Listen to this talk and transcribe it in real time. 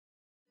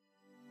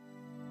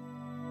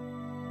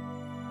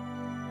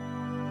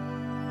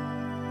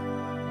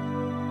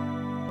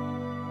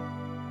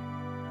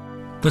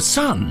The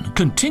sun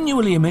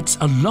continually emits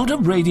a lot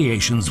of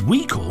radiations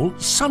we call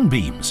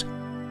sunbeams.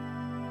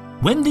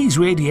 When these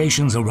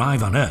radiations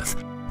arrive on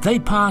Earth, they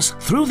pass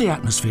through the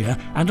atmosphere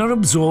and are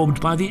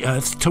absorbed by the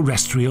Earth's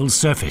terrestrial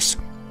surface.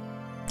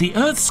 The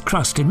Earth's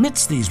crust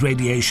emits these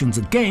radiations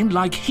again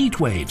like heat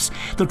waves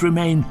that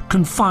remain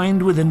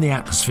confined within the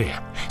atmosphere,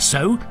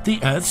 so the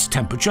Earth's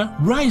temperature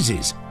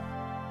rises.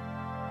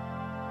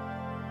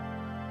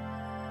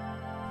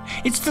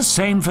 It's the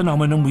same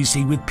phenomenon we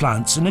see with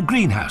plants in a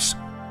greenhouse.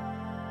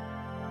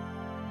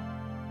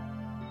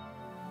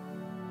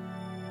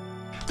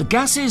 The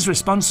gases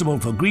responsible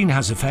for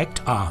greenhouse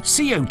effect are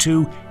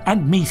CO2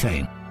 and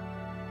methane.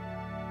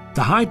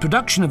 The high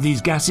production of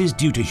these gases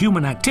due to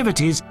human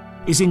activities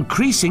is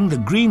increasing the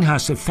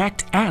greenhouse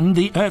effect and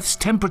the Earth's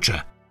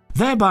temperature,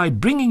 thereby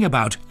bringing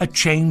about a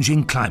change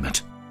in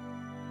climate.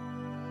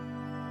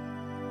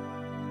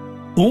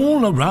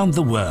 All around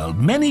the world,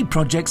 many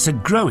projects are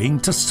growing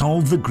to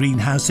solve the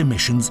greenhouse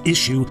emissions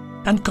issue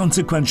and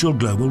consequential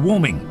global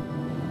warming.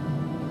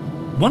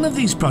 One of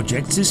these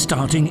projects is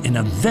starting in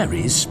a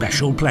very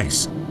special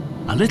place,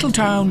 a little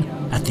town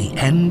at the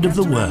end of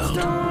the world.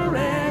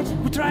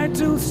 We try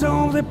to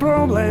solve the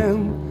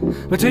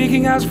problem by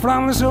taking us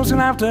from the source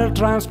and after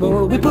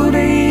transport we put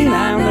in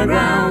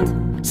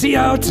underground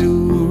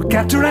CO2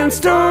 capture and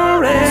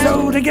storage,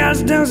 so the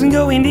gas doesn't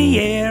go in the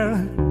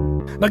air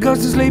but goes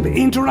to sleep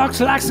into rocks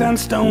like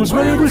sandstones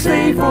where it will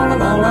stay for a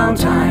long, long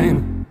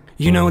time.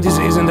 You know this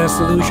isn't a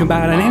solution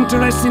but an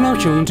interesting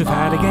option to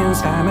fight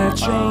against climate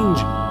change.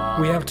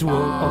 We have to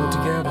work all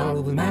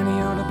together with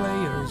many other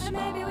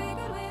players.